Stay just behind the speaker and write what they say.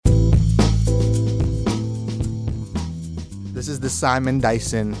This is the Simon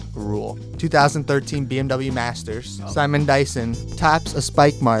Dyson rule. 2013 BMW Masters. Simon Dyson taps a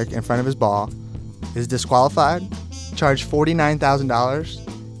spike mark in front of his ball, is disqualified, charged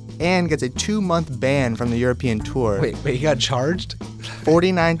 $49,000, and gets a 2-month ban from the European Tour. Wait, he got charged?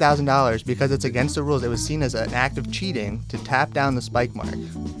 $49,000 because it's against the rules. It was seen as an act of cheating to tap down the spike mark.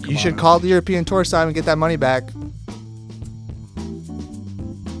 You should call the European Tour, Simon, get that money back.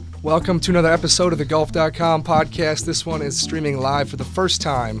 Welcome to another episode of the Golf.com podcast. This one is streaming live for the first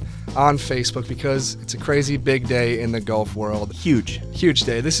time on Facebook because it's a crazy big day in the golf world. Huge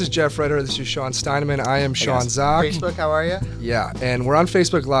day. This is Jeff Ritter. This is Sean Steineman. I am Sean Zock. Facebook, how are you? Yeah, and we're on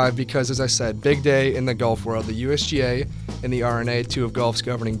Facebook Live because, as I said, big day in the golf world. The USGA and the RNA, two of golf's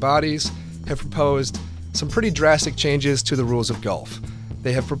governing bodies, have proposed some pretty drastic changes to the rules of golf.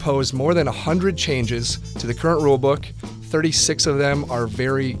 They have proposed more than 100 changes to the current rulebook. 36 of them are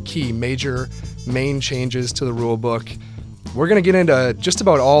very key, major, main changes to the rulebook. We're going to get into just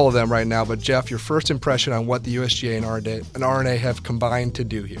about all of them right now, but Jeff, your first impression on what the USGA and RNA have combined to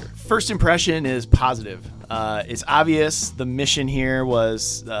do here? First impression is positive. It's obvious the mission here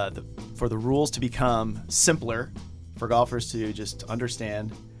was for the rules to become simpler, for golfers to just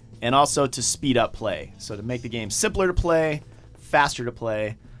understand, and also to speed up play. So to make the game simpler to play, faster to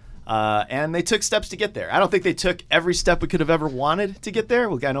play. And they took steps to get there. I don't think they took every step we could have ever wanted to get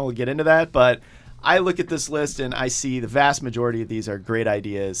there. I know we'll get into that, but I look at this list and I see the vast majority of these are great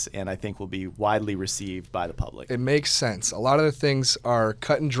ideas and I think will be widely received by the public. It makes sense. A lot of the things are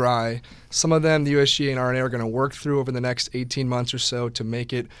cut and dry. Some of them the USGA and RNA are going to work through over the next 18 months or so to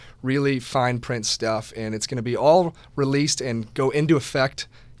make it really fine print stuff, and it's going to be all released and go into effect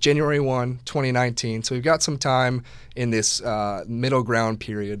January 1, 2019. So we've got some time in this middle ground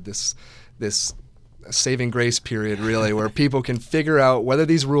period, this saving grace period, really, where people can figure out whether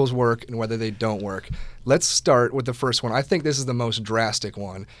these rules work and whether they don't work. Let's start with the first one. I think this is the most drastic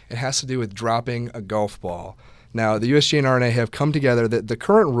one. It has to do with dropping a golf ball. Now, the USGA and RNA have come together that the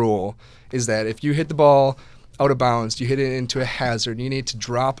current rule is that if you hit the ball out of bounds, you hit it into a hazard, you need to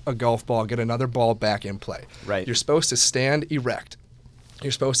drop a golf ball, get another ball back in play. Right. You're supposed to stand erect.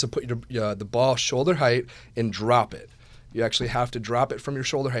 You're supposed to put the ball shoulder height and drop it. You actually have to drop it from your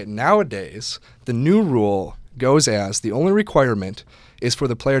shoulder height. Nowadays, the new rule goes as the only requirement is for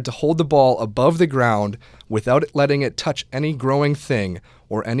the player to hold the ball above the ground without letting it touch any growing thing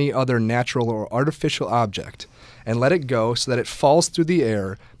or any other natural or artificial object, and let it go so that it falls through the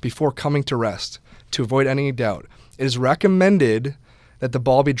air before coming to rest. To avoid any doubt, it is recommended that the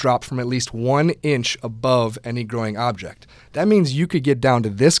ball be dropped from at least 1 inch above any growing object. That means you could get down to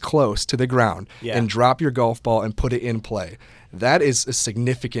this close to the ground and drop your golf ball and put it in play. That is a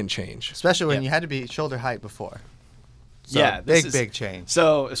significant change. Especially when you had to be shoulder height before. So big change.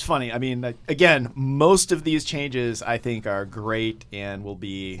 So it's funny. I mean, again, most of these changes I think are great and will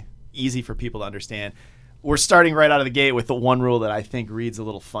be easy for people to understand. We're starting right out of the gate with the one rule that I think reads a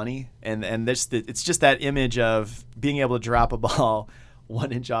little funny, and it's just that image of being able to drop a ball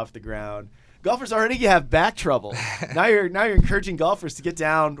 1 inch off the ground. Golfers already have back trouble. Now you're encouraging golfers to get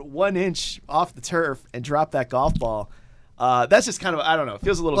down 1 inch off the turf and drop that golf ball. That's just kind of, I don't know, it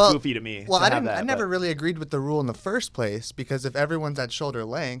feels a little goofy to me. Well, I never really agreed with the rule in the first place, because if everyone's at shoulder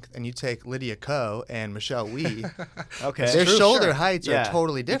length and you take Lydia Ko and Michelle Wie, their shoulder heights are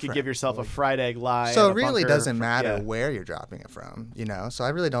totally different. You could give yourself a fried egg lie. So it really doesn't matter where you're dropping it from, So I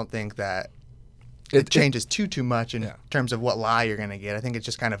really don't think that it changes too much in terms of what lie you're going to get. I think it's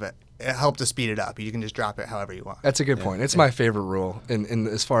just kind of it helped to speed it up. You can just drop it however you want. That's a good point. It's my favorite rule in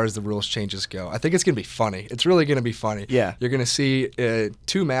as far as the rules changes go. I think it's going to be funny. It's really going to be funny. Yeah. You're going to see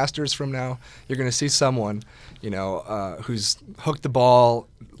 2 Masters from now, you're going to see someone, who's hooked the ball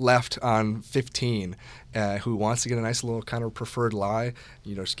left on 15, who wants to get a nice little kind of preferred lie.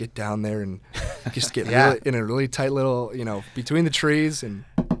 Just get down there and just get in a really tight little, between the trees and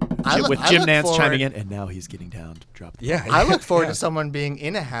with Jim Nance chiming in, and now he's getting down to drop the ball. I look forward to someone being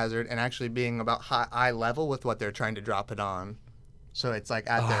in a hazard and actually being about eye level with what they're trying to drop it on. So it's like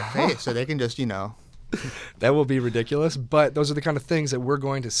at their face, so they can just, That will be ridiculous, but those are the kind of things that we're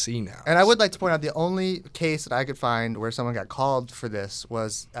going to see now. And I would like to point out the only case that I could find where someone got called for this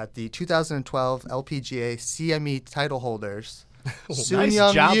was at the 2012 LPGA CME title holders. Nice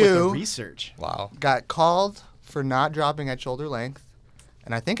job with the research. Wow. Got called for not dropping at shoulder length.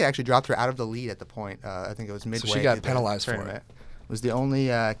 And I think it actually dropped her out of the lead at the point. I think it was midway. So she got penalized for it. It was the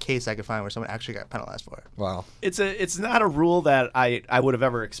only case I could find where someone actually got penalized for it. Wow. It's not a rule that I would have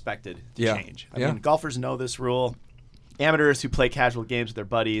ever expected to change. I mean, golfers know this rule. Amateurs who play casual games with their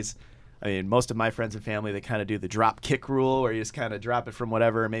buddies, I mean, most of my friends and family, they kind of do the drop kick rule where you just kind of drop it from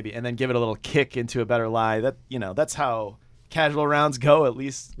whatever and then give it a little kick into a better lie. That's how casual rounds go, at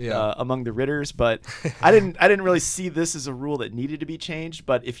least among the Ritters. But I didn't really see this as a rule that needed to be changed.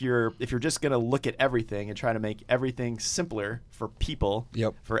 But if you're just gonna look at everything and try to make everything simpler for people,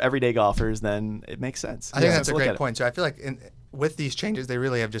 for everyday golfers, then it makes sense. I think that's a great point. So I feel like with these changes, they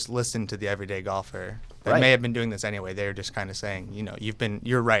really have just listened to the everyday golfer that may have been doing this anyway. They're just kind of saying,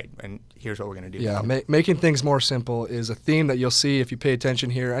 you're right, and here's what we're going to do. Yeah, making things more simple is a theme that you'll see if you pay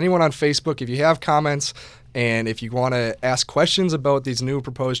attention here. Anyone on Facebook, if you have comments and if you want to ask questions about these new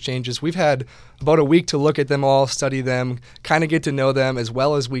proposed changes, we've had about a week to look at them all, study them, kind of get to know them as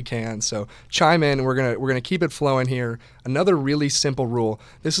well as we can. So chime in. We're gonna keep it flowing here. Another really simple rule.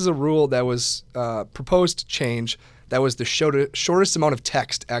 This is a rule that was proposed to change. That was the shortest amount of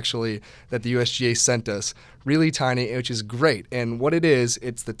text, actually, that the USGA sent us. Really tiny, which is great. And what it is,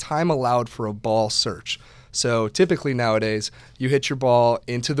 it's the time allowed for a ball search. So typically nowadays, you hit your ball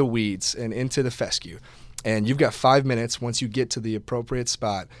into the weeds and into the fescue. And you've got 5 minutes once you get to the appropriate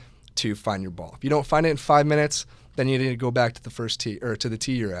spot to find your ball. If you don't find it in 5 minutes, then you need to go back to the first tee, or to the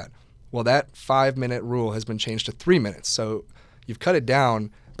tee you're at. Well, that 5-minute rule has been changed to 3 minutes. So you've cut it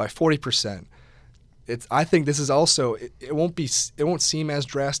down by 40%. I think this is also it won't seem as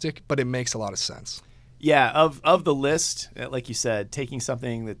drastic, but it makes a lot of sense. Yeah, of the list, like you said, taking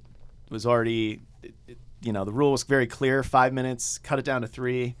something that was already, the rule was very clear: 5 minutes, cut it down to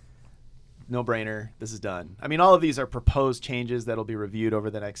 3, no brainer. This is done. I mean, all of these are proposed changes that'll be reviewed over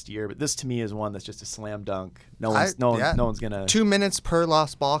the next year, but this to me is one that's just a slam dunk. No one's gonna. 2 minutes per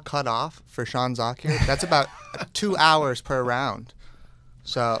lost ball cut off for Sean Zakir. That's about 2 hours per round.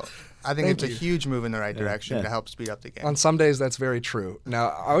 So. I think it's a huge move in the right direction to help speed up the game. On some days, that's very true. Now,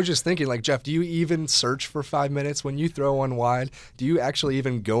 I was just thinking, Jeff, do you even search for 5 minutes when you throw one wide? Do you actually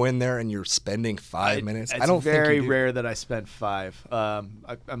even go in there and you're spending 5 minutes? I don't. It's very rare that I spend 5. I'm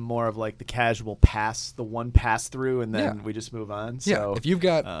more of the casual pass, the one pass through, and then we just move on. So, if you've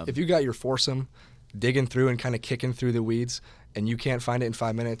got your foursome digging through and kind of kicking through the weeds, and you can't find it in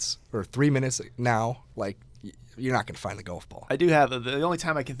 5 minutes or 3 minutes now, you're not going to find the golf ball. I do have the only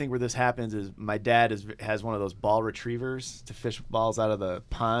time I can think where this happens is my dad has one of those ball retrievers to fish balls out of the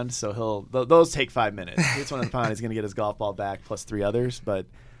pond. So those take 5 minutes. He gets one in the pond, he's going to get his golf ball back plus 3 others. But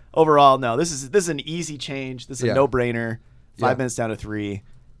overall, no, this is an easy change. This is a no-brainer. 5 minutes down to 3.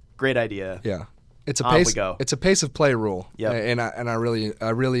 Great idea. Yeah. It's a pace of play rule. Yep. And I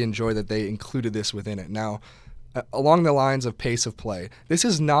really enjoy that they included this within it. Now, along the lines of pace of play, this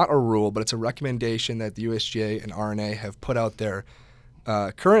is not a rule, but it's a recommendation that the USGA and R&A have put out there.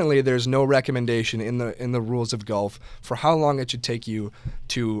 Currently, there's no recommendation in the rules of golf for how long it should take you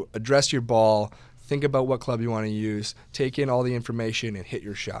to address your ball, think about what club you want to use, take in all the information, and hit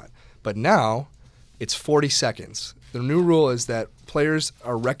your shot. But now, it's 40 seconds. The new rule is that players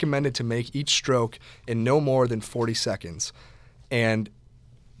are recommended to make each stroke in no more than 40 seconds. And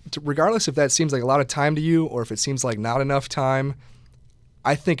regardless if that seems like a lot of time to you or if it seems like not enough time,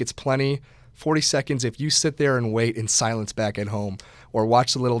 I think it's plenty. 40 seconds, if you sit there and wait in silence back at home or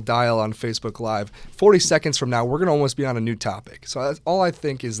watch the little dial on Facebook Live, 40 seconds from now, we're going to almost be on a new topic. So that's all I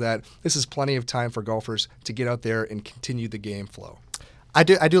think is that this is plenty of time for golfers to get out there and continue the game flow. I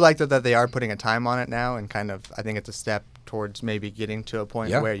do like that they are putting a time on it now, and kind of I think it's a step towards maybe getting to a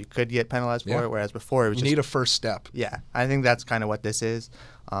point where you could get penalized for it, whereas before it was you need a first step. Yeah, I think that's kind of what this is.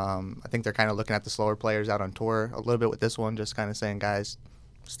 I think they're kind of looking at the slower players out on tour a little bit with this one, just kind of saying, guys,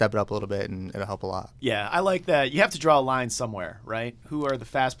 step it up a little bit, and it'll help a lot. Yeah, I like that. You have to draw a line somewhere, right? Who are the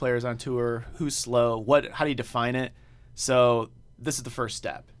fast players on tour? Who's slow? How do you define it? So this is the first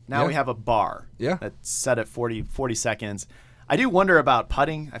step. Now we have a bar that's set at 40 seconds. I do wonder about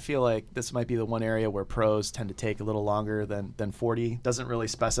putting. I feel like this might be the one area where pros tend to take a little longer than 40. Doesn't really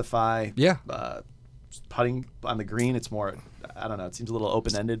specify putting on the green. It's more, I don't know, it seems a little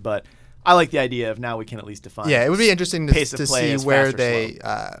open-ended, but I like the idea of now we can at least define. Yeah, it would be interesting to see where they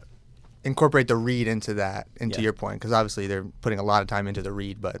incorporate the read into your point, because obviously they're putting a lot of time into the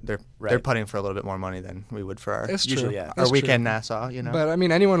read, but they're putting for a little bit more money than we would for our weekend Nassau. But I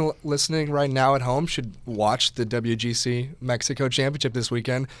mean, anyone listening right now at home should watch the WGC Mexico Championship this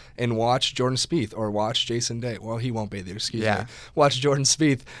weekend and watch Jordan Spieth or watch Jason Day. Well, he won't be there. Excuse me. Watch Jordan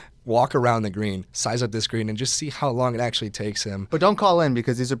Spieth walk around the green, size up this green, and just see how long it actually takes him. But don't call in,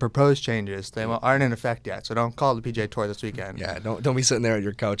 because these are proposed changes. They aren't in effect yet, so don't call the PGA Tour this weekend. Yeah, don't be sitting there at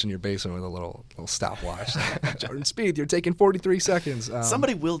your couch in your basement with a little stopwatch. Jordan Spieth, you're taking 43 seconds.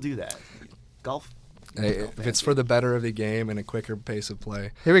 Somebody will do that. Golf. If it's for the better of the game and a quicker pace of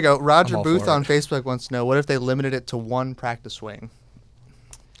play. Here we go. Roger Booth on Facebook wants to know, what if they limited it to one practice swing?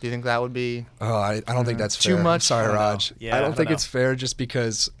 Do you think that would be? Oh, I don't think that's too fair. much. Sorry, Raj. Yeah, I don't think it's fair, just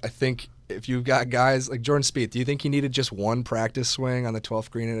because I think if you've got guys like Jordan Spieth, do you think he needed just one practice swing on the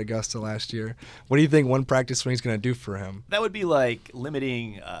 12th green at Augusta last year? What do you think one practice swing is going to do for him? That would be like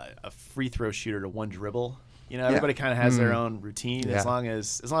limiting a free throw shooter to one dribble. Everybody kind of has their own routine. Yeah. As long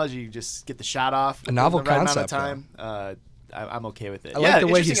as you just get the shot off A novel in the right concept, amount of time, I'm okay with it. I like the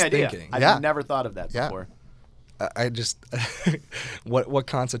way interesting he's idea. thinking. I've never thought of that before. I just what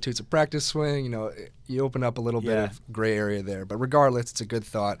constitutes a practice swing? You open up a little bit of gray area there, but regardless, it's a good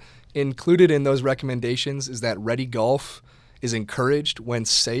thought. Included in those recommendations is that ready golf is encouraged when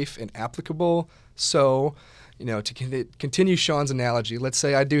safe and applicable. So, to continue Sean's analogy, let's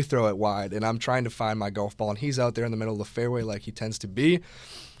say I do throw it wide and I'm trying to find my golf ball and he's out there in the middle of the fairway like he tends to be,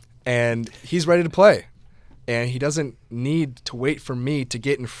 and he's ready to play. And he doesn't need to wait for me to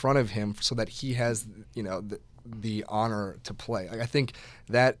get in front of him so that he has, the honor to play. I think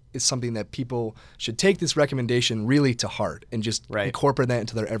that is something that people should take this recommendation really to heart and just incorporate that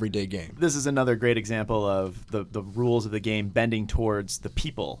into their everyday game. This is another great example of the rules of the game bending towards the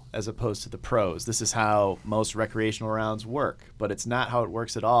people as opposed to the pros. This is how most recreational rounds work, but it's not how it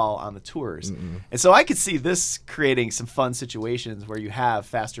works at all on the tours. And so I could see this creating some fun situations where you have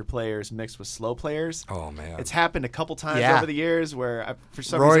faster players mixed with slow players. Oh, man. It's happened a couple times over the years where for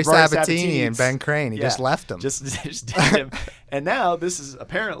some Rory reason Sabatini and Ben Crane, he just left them. Just did him. And now this is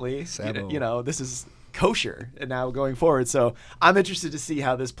apparently, this is kosher and now going forward. So I'm interested to see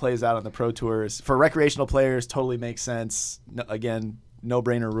how this plays out on the pro tours. For recreational players, totally makes sense. Again,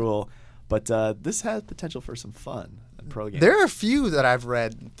 no-brainer rule. But this has potential for some fun in pro games. There are a few that I've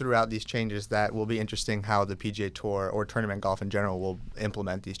read throughout these changes that will be interesting how the PGA Tour or tournament golf in general will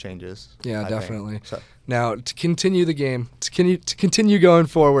implement these changes. Yeah, I definitely. think. So. Now, to continue the game, to continue going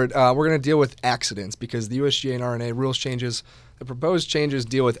forward, we're going to deal with accidents because the USGA and R&A rules changes, the proposed changes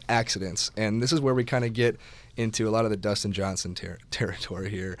deal with accidents. And this is where we kind of get into a lot of the Dustin Johnson territory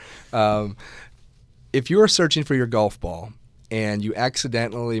here. If you are searching for your golf ball and you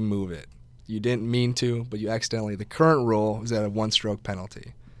accidentally move it, you didn't mean to, but you accidentally, the current rule is at a one-stroke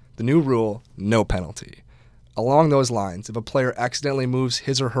penalty. The new rule, no penalty. Along those lines, if a player accidentally moves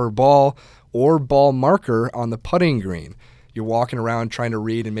his or her ball or ball marker on the putting green, you're walking around trying to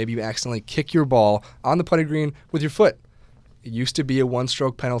read and maybe you accidentally kick your ball on the putting green with your foot. It used to be a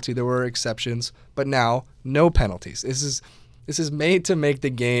one-stroke penalty. There were exceptions, but now no penalties. This is made to make the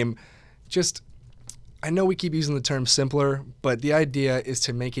game just, I know we keep using the term simpler, but the idea is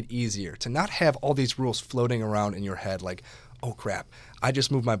to make it easier, to not have all these rules floating around in your head like, oh crap, I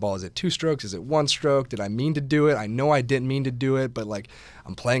just moved my ball. Is it two strokes? Is it one stroke? Did I mean to do it? I know I didn't mean to do it, but like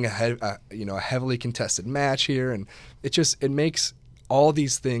I'm playing a heavily contested match here, and it makes all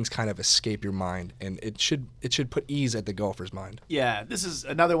these things kind of escape your mind, and it should put ease at the golfer's mind. Yeah, this is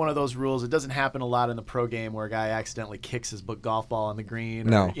another one of those rules. It doesn't happen a lot in the pro game where a guy accidentally kicks his golf ball on the green.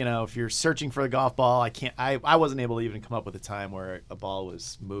 No. Or, if you're searching for a golf ball, I wasn't able to even come up with a time where a ball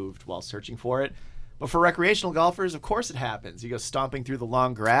was moved while searching for it. But for recreational golfers, of course it happens. You go stomping through the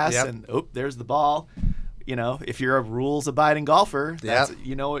long grass and there's the ball. If you're a rules-abiding golfer,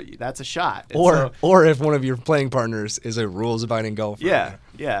 that's a shot. And or if one of your playing partners is a rules-abiding golfer.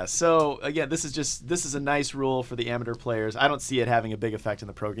 Yeah. So again, this is a nice rule for the amateur players. I don't see it having a big effect in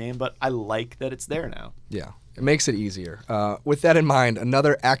the pro game, but I like that it's there now. Yeah, it makes it easier. With that in mind,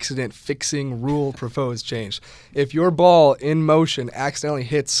 another accident-fixing rule proposed change. If your ball in motion accidentally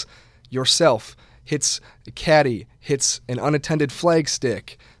hits yourself, hits a caddy, hits an unattended flag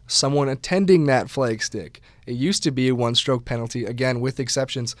stick, someone attending that flag stick. It used to be a one-stroke penalty, again, with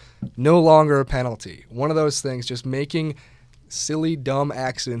exceptions, no longer a penalty. One of those things, just making silly, dumb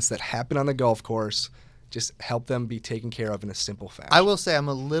accidents that happen on the golf course, just help them be taken care of in a simple fashion. I will say I'm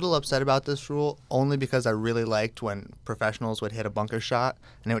a little upset about this rule only because I really liked when professionals would hit a bunker shot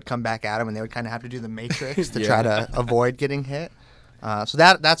and they would come back at them and they would kind of have to do the matrix to try to avoid getting hit. So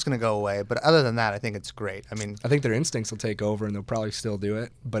that's going to go away. But other than that, I think it's great. I mean, I think their instincts will take over, and they'll probably still do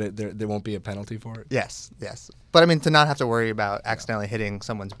it, but there won't be a penalty for it. Yes. But I mean, to not have to worry about accidentally hitting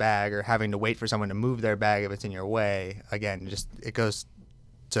someone's bag or having to wait for someone to move their bag if it's in your way, again, it goes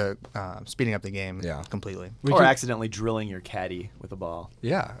to speeding up the game completely. Or accidentally drilling your caddy with a ball.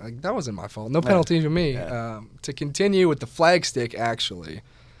 Yeah, that wasn't my fault. No penalty for me. Yeah. To continue with the flag stick, actually,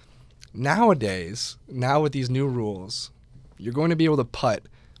 nowadays, with these new rules, you're going to be able to putt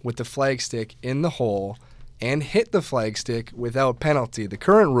with the flag stick in the hole and hit the flag stick without penalty. The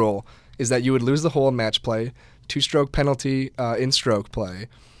current rule is that you would lose the hole in match play, two-stroke penalty in stroke play,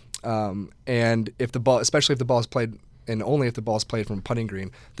 and if the ball, especially if the ball is played, and only if the ball is played from a putting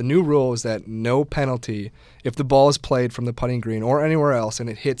green. The new rule is that no penalty if the ball is played from the putting green or anywhere else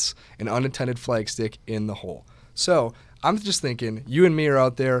and it hits an unattended flag stick in the hole. So I'm just thinking, you and me are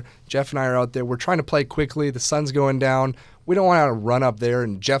out there, Jeff and I are out there. We're trying to play quickly. The sun's going down. We don't want to run up there,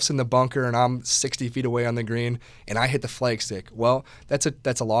 and Jeff's in the bunker, and I'm 60 feet away on the green, and I hit the flag stick. Well, that's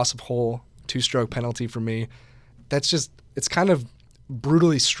a loss of hole, 2-stroke penalty for me. It's kind of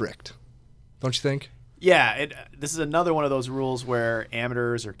brutally strict, don't you think? Yeah, this is another one of those rules where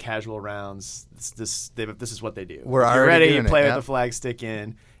amateurs or casual rounds, this is what they do. We're if you're already ready, doing you play it, with yeah. the flag stick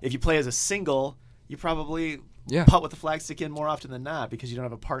in. If you play as a single, you probably Yeah. putt with the flag stick in more often than not because you don't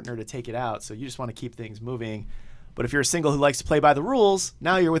have a partner to take it out. So you just want to keep things moving. But if you're a single who likes to play by the rules,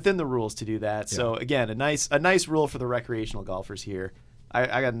 now you're within the rules to do that. Yeah. So again, a nice rule for the recreational golfers here.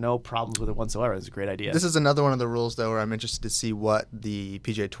 I got no problems with it whatsoever. It's a great idea. This is another one of the rules, though, where I'm interested to see what the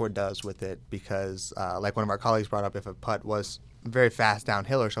PGA Tour does with it because, like one of our colleagues brought up, if a putt was very fast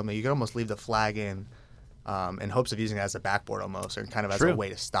downhill or something, you could almost leave the flag in hopes of using it as a backboard almost or kind of as True. a way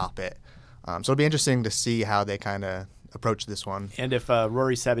to stop it. So it'll be interesting to see how they kind of approach this one. And if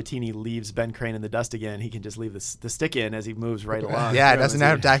Rory Sabatini leaves Ben Crane in the dust again, he can just leave the stick in as he moves right along. Yeah, it doesn't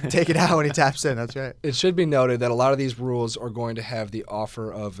have to take it out when he taps in. That's right. It should be noted that a lot of these rules are going to have the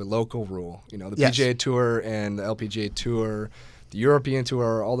offer of a local rule. You know, the Yes. PGA Tour and the LPGA Tour, the European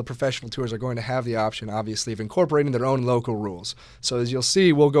Tour, all the professional tours are going to have the option, obviously, of incorporating their own local rules. So as you'll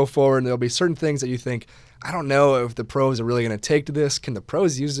see, we'll go forward, and there'll be certain things that you think, I don't know if the pros are really going to take to this. Can the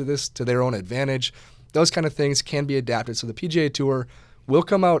pros use this to their own advantage? Those kind of things can be adapted. So the PGA Tour will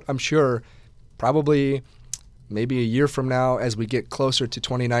come out, I'm sure, probably maybe a year from now as we get closer to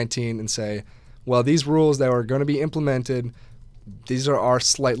 2019 and say, well, these rules that are going to be implemented, these are our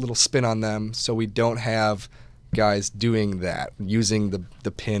slight little spin on them so we don't have guys doing that, using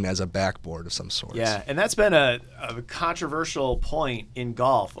the pin as a backboard of some sort. Yeah, and that's been a controversial point in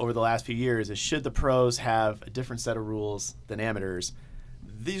golf over the last few years is should the pros have a different set of rules than amateurs?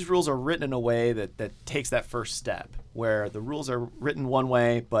 These rules are written in a way that takes that first step, where the rules are written one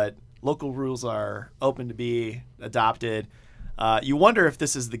way, but local rules are open to be adopted. You wonder if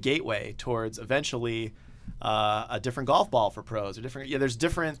this is the gateway towards eventually a different golf ball for pros, or different. Yeah, there's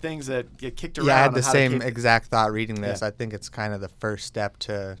different things that get kicked around. Yeah, I had on the how to same keep- exact thought reading this. Yeah. I think it's kind of the first step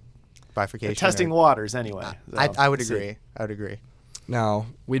to bifurcation. They're testing or- waters anyway. I would We'll see. agree. I would agree. Now,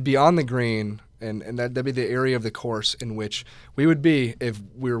 we'd be on the green, and that'd be the area of the course in which we would be if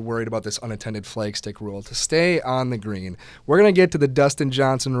we were worried about this unattended flag stick rule. To stay on the green, we're going to get to the Dustin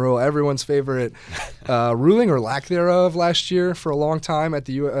Johnson rule, everyone's favorite ruling or lack thereof last year for a long time at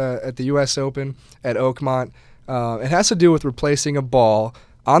the U.S. Open at Oakmont. It has to do with replacing a ball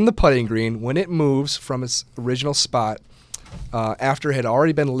on the putting green when it moves from its original spot after it had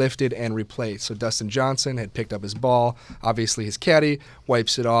already been lifted and replaced. So Dustin Johnson had picked up his ball. Obviously, his caddy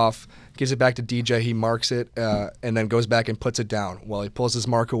wipes it off, gives it back to DJ. He marks it and then goes back and puts it down. Well, he pulls his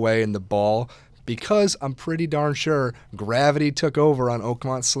mark away, and the ball, because I'm pretty darn sure gravity took over on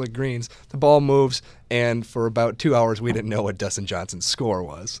Oakmont Slick Greens, the ball moves, and for about 2 hours, we didn't know what Dustin Johnson's score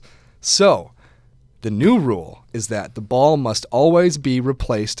was. So the new rule is that the ball must always be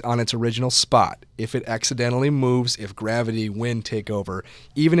replaced on its original spot if it accidentally moves, if gravity, wind take over,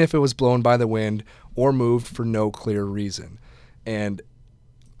 even if it was blown by the wind or moved for no clear reason. And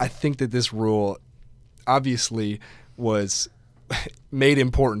I think that this rule obviously was made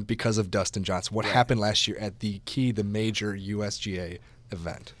important because of Dustin Johnson, what happened last year at the major USGA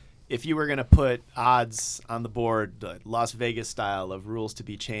event. If you were going to put odds on the board, Las Vegas style of rules to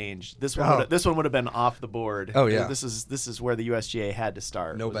be changed, this one would have been off the board. Oh, yeah. This is where the USGA had to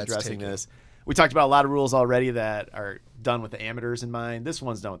start. No was bets addressing taken. this. We talked about a lot of rules already that are done with the amateurs in mind. This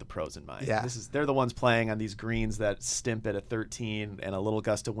one's done with the pros in mind. Yeah. They're the ones playing on these greens that stimp at a 13, and a little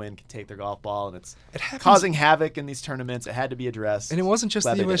gust of wind can take their golf ball, and it's It happens- causing havoc in these tournaments. It had to be addressed. And it wasn't just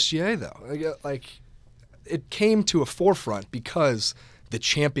Glad the they did. USGA, though. Like, it came to a forefront because the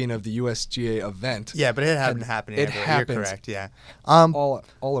champion of the USGA event Yeah, but it had been happening. It everywhere. happens. You're correct. Yeah. all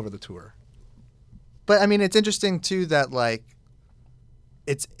over the tour. But I mean, it's interesting too that like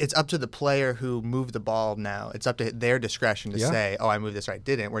it's up to the player who moved the ball now. It's up to their discretion to Yeah. say, "Oh, I moved this right,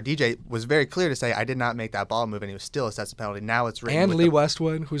 didn't." Where DJ was very clear to say, "I did not make that ball move," and he was still assessed a penalty. Now it's written And with Lee the-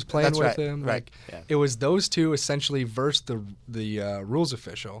 Westwood, who's playing That's with right, him. right. Like, Yeah. it was those two essentially versus the rules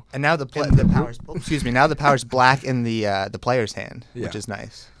official. And now the power's now the power's black in the player's hand, Yeah. which is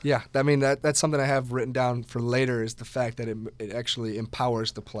nice. Yeah, I mean that's something I have written down for later is the fact that it actually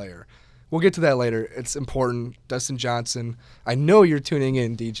empowers the player. We'll get to that later. It's important. Dustin Johnson, I know you're tuning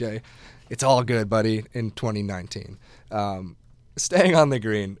in, DJ. It's all good, buddy, in 2019. Staying on the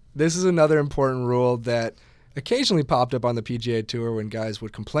green, this is another important rule that occasionally popped up on the PGA Tour when guys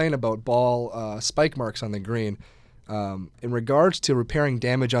would complain about ball spike marks on the green. In regards to repairing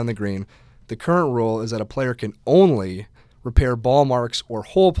damage on the green, The current rule is that a player can only repair ball marks or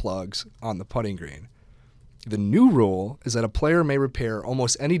hole plugs on the putting green. The new rule is that a player may repair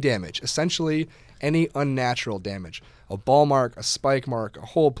almost any damage, essentially any unnatural damage. A ball mark, a spike mark, a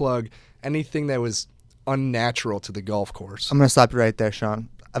hole plug, anything that was unnatural to the golf course. I'm going to stop you right there, Sean.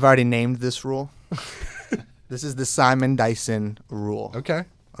 I've already named this rule. This is the Simon Dyson rule. Okay.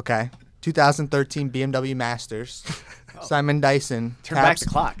 2013 BMW Masters. Simon Dyson Turn back the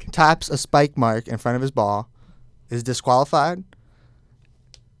clock. taps a spike mark in front of his ball, is disqualified,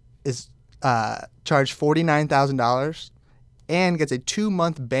 is charged $49,000, and gets a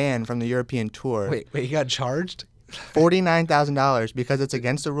 2-month ban from the European Tour. Wait, he got charged? $49,000 because it's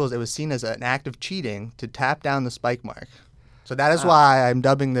against the rules. It was seen as an act of cheating to tap down the spike mark. So that is why I'm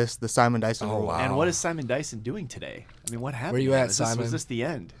dubbing this the Simon Dyson rule. wow. And what is Simon Dyson doing today? I mean, what happened? Where you at, was Simon? Was this the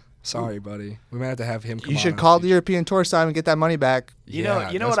end? Sorry, buddy. We might have to have him come You on should and call speak. the European Tour, Simon, get that money back. You Yeah,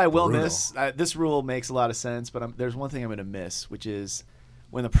 know that's what I will brutal. miss? This rule makes a lot of sense, but there's one thing I'm going to miss, which is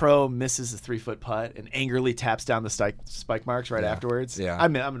when the pro misses a 3-foot putt and angrily taps down the spike marks right afterwards. Yeah.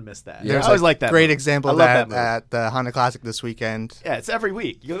 I'm going to miss that. Yeah. I There's always a like that. great move. example I of love that move. at the Honda Classic this weekend. Yeah, it's every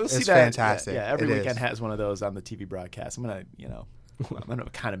week. You'll see It's that. fantastic. Yeah, every It weekend is. has one of those on the TV broadcast. I'm going to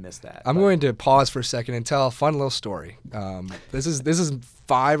kind of miss that. I'm going to pause for a second and tell a fun little story. This is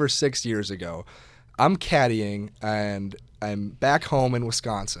 5 or 6 years ago. I'm caddying and I'm back home in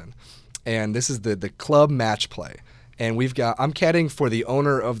Wisconsin, and this is the club match play. And I'm caddying for the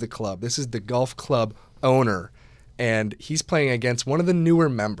owner of the club. This is the golf club owner, and he's playing against one of the newer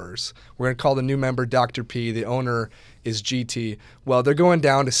members. We're going to call the new member Dr. P. The owner is GT. Well, they're going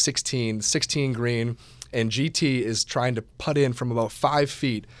down to 16 green, and GT is trying to putt in from about 5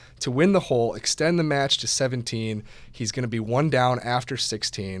 feet to win the hole, extend the match to 17. He's going to be 1 down after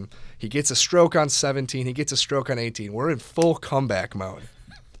 16. He gets a stroke on 17. He gets a stroke on 18. We're in full comeback mode.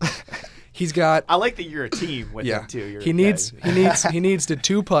 He's got. I like that you're a team with him too. He needs to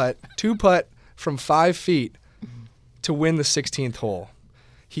two putt from 5 feet to win the 16th hole.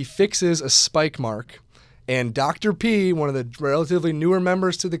 He fixes a spike mark, and Dr. P, one of the relatively newer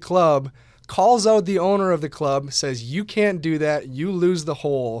members to the club, calls out the owner of the club, says, "You can't do that. You lose the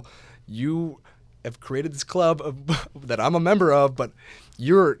hole. You have created this club that I'm a member of, but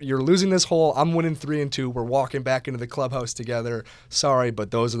you're losing this hole. I'm winning 3 and 2. We're walking back into the clubhouse together. Sorry,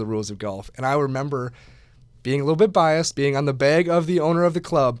 but those are the rules of golf." And I remember being a little bit biased, being on the bag of the owner of the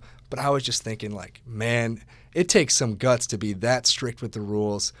club, but I was just thinking, like, man, it takes some guts to be that strict with the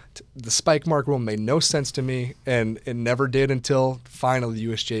rules. The spike mark rule made no sense to me, and it never did until finally the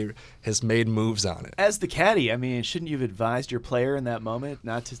USGA has made moves on it. As the caddy, I mean, shouldn't you have advised your player in that moment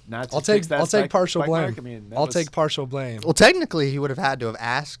not to I'll fix that take partial spike blame. mark? I mean, I'll take partial blame. Well, technically, he would have had to have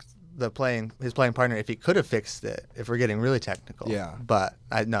asked his playing partner if he could have fixed it, if we're getting really technical. Yeah. But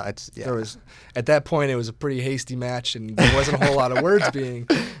There was, at that point, it was a pretty hasty match, and there wasn't a whole lot of words being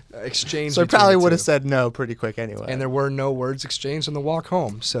exchanged. So he between probably the would have two. said no pretty quick anyway. And there were no words exchanged on the walk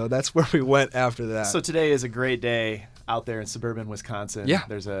home. So that's where we went after that. So today is a great day out there in suburban Wisconsin. Yeah.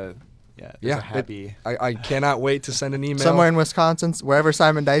 There's a yeah, happy. I cannot wait to send an email. Somewhere in Wisconsin, wherever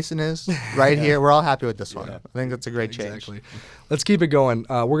Simon Dyson is, right here, we're all happy with this one. Yeah. I think that's a great change. Exactly. Let's keep it going.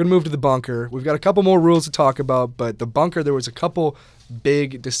 We're going to move to the bunker. We've got a couple more rules to talk about, but the bunker, there was a couple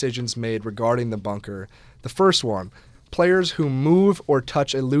big decisions made regarding the bunker. The first one, players who move or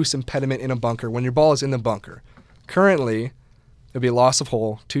touch a loose impediment in a bunker when your ball is in the bunker. Currently, it would be a loss of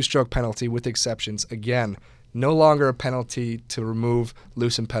hole, 2-stroke penalty with exceptions. Again, no longer a penalty to remove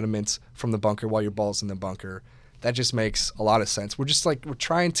loose impediments from the bunker while your ball's in the bunker. That just makes a lot of sense. We're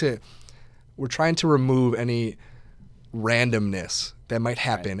trying to remove any randomness that might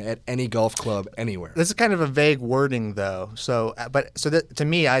happen at any golf club anywhere. This is kind of a vague wording, though. To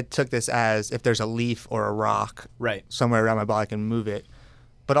me, I took this as if there's a leaf or a rock Right. somewhere around my ball, I can move it.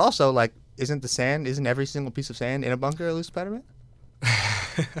 But also, like, isn't every single piece of sand in a bunker a loose impediment?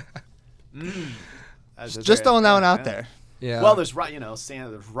 Just throwing that one out there. Yeah. Well, there's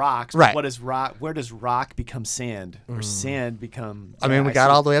sand. There's rocks. but Right. What is rock? Where does rock become sand, or sand become? I mean, we got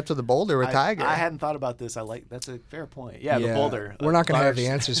see. all the way up to the boulder with Tiger. I hadn't thought about this. That's a fair point. Yeah, the boulder. We're not going to have the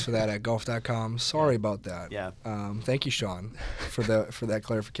large- answers for that at golf.com. Sorry about that. Yeah. Thank you, Sean, for that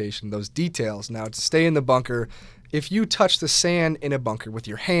clarification. Those details. Now, to stay in the bunker, if you touch the sand in a bunker with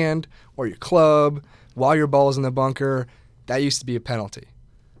your hand or your club while your ball is in the bunker, that used to be a penalty.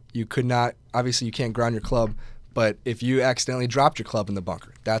 You could not. Obviously, you can't ground your club. But if you accidentally dropped your club in the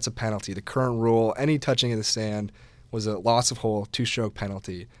bunker, that's a penalty. The current rule, any touching of the sand was a loss of hole, 2-stroke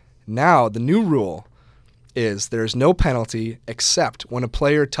penalty. Now, the new rule is there's no penalty except when a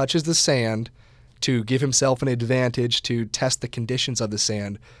player touches the sand to give himself an advantage to test the conditions of the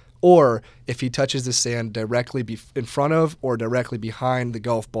sand or if he touches the sand directly in front of or directly behind the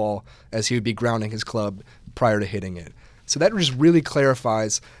golf ball as he would be grounding his club prior to hitting it. So that just really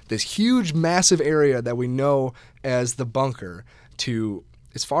clarifies this huge, massive area that we know as the bunker to,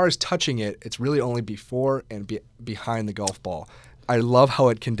 as far as touching it, it's really only before and behind the golf ball. I love how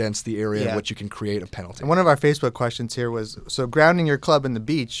it condensed the area in which you can create a penalty. And one of our Facebook questions here was, so grounding your club in the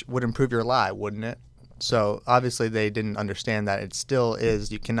beach would improve your lie, wouldn't it? So obviously they didn't understand that it still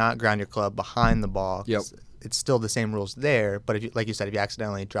is, you cannot ground your club behind the ball. Yep. It's still the same rules there, but if you, like you said, if you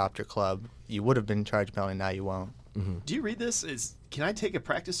accidentally dropped your club, you would have been charged a penalty, now you won't. Mm-hmm. Do you read this? Can I take a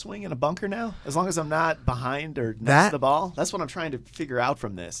practice swing in a bunker now, as long as I'm not behind or next to the ball? That's what I'm trying to figure out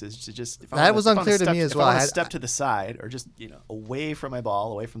from this. Is to just that was unclear to me as well. If I want to step to the side or just away from my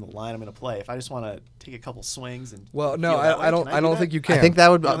ball, away from the line I'm going to play. If I just want to take a couple swings and I don't think you can. I think that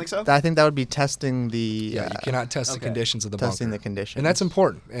would. You don't think so? I think that would be testing the. You cannot test the conditions of the bunker. Testing the conditions, and that's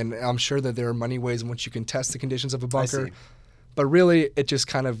important. And I'm sure that there are many ways in which you can test the conditions of a bunker. I see. But really, it just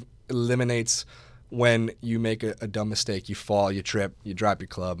kind of eliminates when you make a dumb mistake, you fall, you trip, you drop your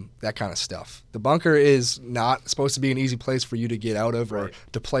club, that kind of stuff. The bunker is not supposed to be an easy place for you to get out of or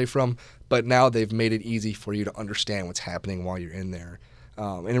to play from, but now they've made it easy for you to understand what's happening while you're in there.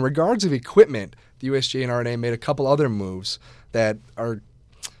 And in regards of equipment, the USGA and R&A made a couple other moves that are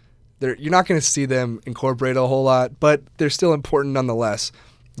you're not going to see them incorporate a whole lot, but they're still important nonetheless.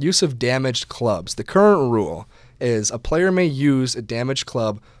 Use of damaged clubs. The current rule is a player may use a damaged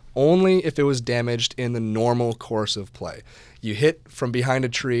club only if it was damaged in the normal course of play. You hit from behind a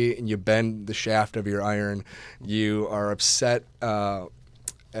tree and you bend the shaft of your iron. You are upset. No,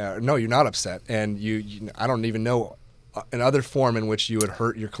 you're not upset. And I don't even know another form in which you would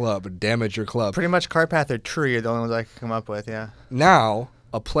hurt your club or damage your club. Pretty much cart path or tree are the only ones I can come up with, yeah. Now,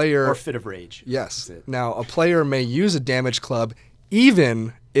 a player... Or fit of rage. Yes. Now, a player may use a damaged club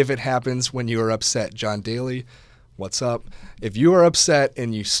even if it happens when you are upset. John Daly, what's up? If you are upset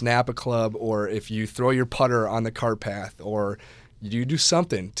and you snap a club, or if you throw your putter on the cart path, or you do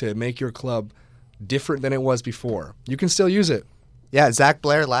something to make your club different than it was before, you can still use it. Yeah, Zach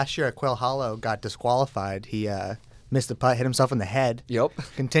Blair last year at Quail Hollow got disqualified. He missed a putt, hit himself in the head. Yep.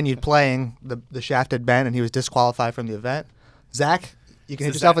 Continued playing, the shaft had bent, and he was disqualified from the event. Zach, you can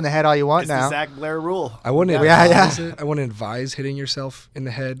hit yourself in the head all you want now. It's the Zach Blair rule. I wouldn't advise it. I wouldn't advise hitting yourself in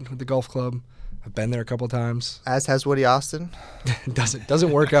the head with the golf club. I've been there a couple of times. As has Woody Austin.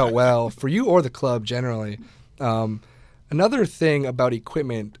 doesn't work out well for you or the club generally. Another thing about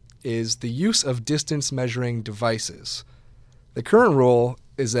equipment is the use of distance measuring devices. The current rule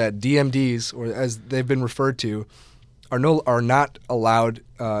is that DMDs, or as they've been referred to, are not allowed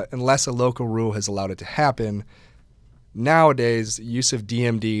unless a local rule has allowed it to happen. Nowadays, use of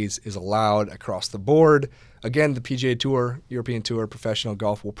DMDs is allowed across the board. Again, the PGA Tour, European Tour, professional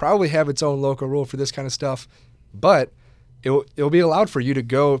golf will probably have its own local rule for this kind of stuff, but it'll be allowed for you to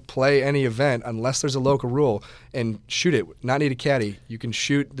go play any event unless there's a local rule and shoot it. Not need a caddy. You can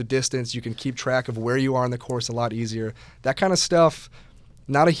shoot the distance. You can keep track of where you are on the course a lot easier. That kind of stuff,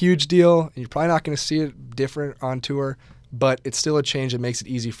 not a huge deal, and you're probably not going to see it different on tour, but it's still a change that makes it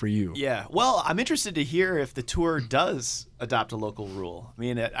easy for you. Yeah. Well, I'm interested to hear if the tour does adopt a local rule. I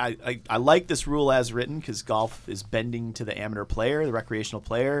mean, I like this rule as written because golf is bending to the amateur player, the recreational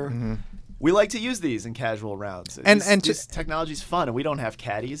player. Mm-hmm. We like to use these in casual rounds. And this technology's fun, and we don't have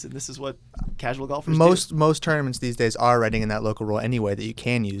caddies, and this is what casual golfers do. Most tournaments these days are writing in that local rule anyway that you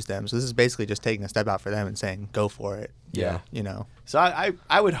can use them. So this is basically just taking a step out for them and saying, go for it. Yeah. You know. So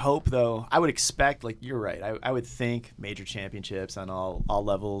I would hope, though, I would expect, like you're right, I would think major championships on all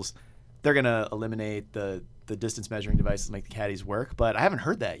levels, they're going to eliminate the distance measuring devices to make the caddies work, but I haven't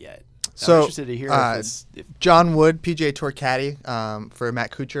heard that yet. So I'm interested to hear if John Wood, PGA Tour caddy for Matt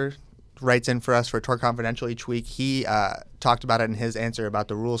Kuchar, writes in for us for Tour Confidential each week. He talked about it in his answer about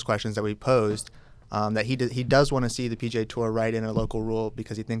the rules questions that we posed, that he does want to see the PGA Tour write in a local rule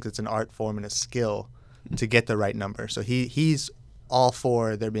because he thinks it's an art form and a skill to get the right number. So he's all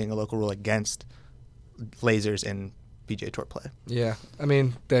for there being a local rule against lasers in PGA Tour play. Yeah, I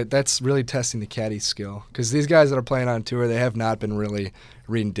mean that's really testing the caddy skill because these guys that are playing on tour, they have not been really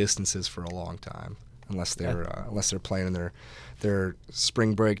reading distances for a long time unless they're playing in their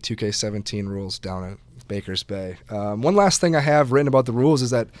spring break 2K17 rules down at Baker's Bay. One last thing I have written about the rules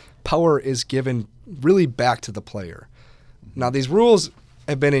is that power is given really back to the player. Now, these rules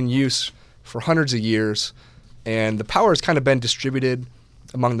have been in use for hundreds of years, and the power has kind of been distributed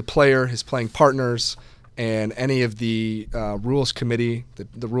among the player, his playing partners, and any of the rules committee,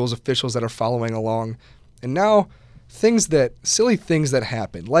 the rules officials that are following along. And now, silly things that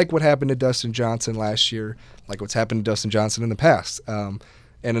happen, like what happened to Dustin Johnson last year, like what's happened to Dustin Johnson in the past.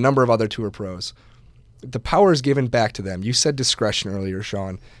 and a number of other tour pros. The power is given back to them. You said discretion earlier,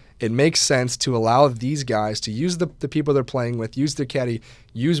 Sean. It makes sense to allow these guys to use the people they're playing with, use their caddy,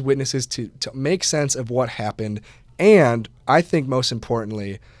 use witnesses to make sense of what happened. And I think most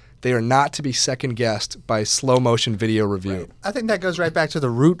importantly, they are not to be second-guessed by slow-motion video review. Right. I think that goes right back to the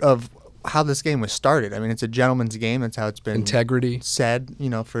root of how this game was started. I mean, it's a gentleman's game. That's how it's been integrity said,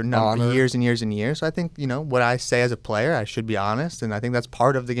 for years and years and years. So I think, what I say as a player, I should be honest, and I think that's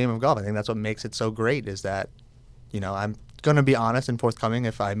part of the game of golf. I think that's what makes it so great is that, I'm going to be honest and forthcoming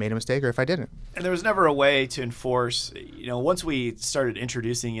if I made a mistake or if I didn't. And there was never a way to enforce, once we started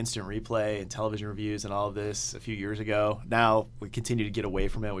introducing instant replay and television reviews and all of this a few years ago, now we continue to get away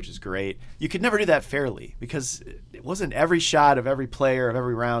from it, which is great. You could never do that fairly because it wasn't every shot of every player of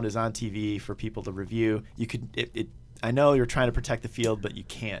every round is on TV for people to review. You could, I know you're trying to protect the field, but you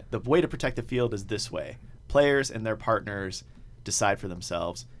can't. The way to protect the field is this way. Players and their partners decide for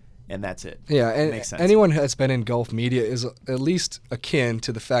themselves. And that's it. Yeah, and makes sense. Anyone that's been in golf media is at least akin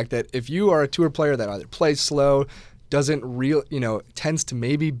to the fact that if you are a tour player that either plays slow, tends to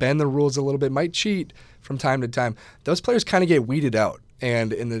maybe bend the rules a little bit, might cheat from time to time, those players kind of get weeded out.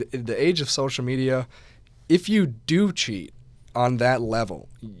 And in the age of social media, if you do cheat on that level,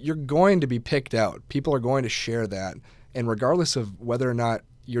 you're going to be picked out. People are going to share that. And regardless of whether or not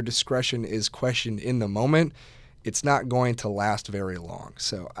your discretion is questioned in the moment, it's not going to last very long.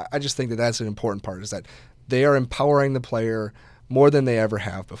 So I just think that that's an important part, is that they are empowering the player more than they ever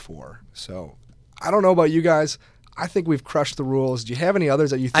have before. So I don't know about you guys. I think we've crushed the rules. Do you have any others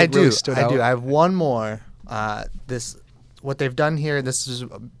that you think really stood out? I do. I have one more. What they've done here, this is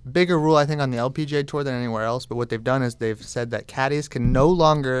a bigger rule, I think, on the LPGA Tour than anywhere else, but what they've done is they've said that caddies can no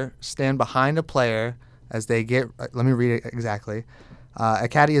longer stand behind a player as they get, let me read it exactly. A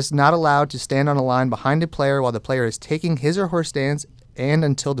caddy is not allowed to stand on a line behind a player while the player is taking his or her stance and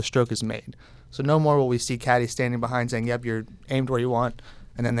until the stroke is made. So no more will we see caddies standing behind saying, yep, you're aimed where you want,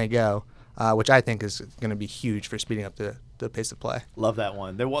 and then they go, which I think is going to be huge for speeding up the pace of play. Love that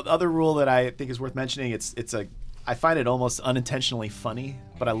one. The other rule that I think is worth mentioning, I find it almost unintentionally funny,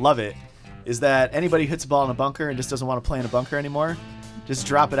 but I love it, is that anybody who hits a ball in a bunker and just doesn't want to play in a bunker anymore, just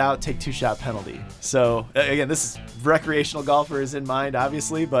drop it out, take 2-shot penalty. So, again, this is recreational golfers in mind,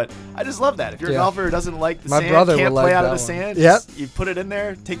 obviously, but I just love that. If you're a golfer who doesn't like the sand, can't play out of the sand, you put it in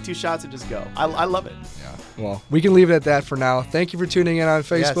there, take 2 shots, and just go. I love it. Yeah. Well, we can leave it at that for now. Thank you for tuning in on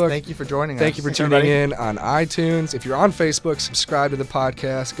Facebook. Yes, thank you for joining us. Thank you for tuning in on iTunes. If you're on Facebook, subscribe to the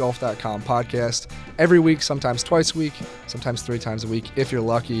podcast, golf.com podcast. Every week, sometimes twice a week, sometimes 3 times a week, if you're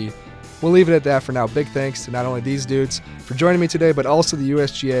lucky. We'll leave it at that for now. Big thanks to not only these dudes for joining me today, but also the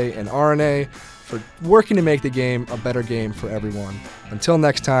USGA and R&A for working to make the game a better game for everyone. Until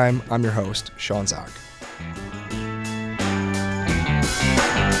next time, I'm your host, Sean Zock.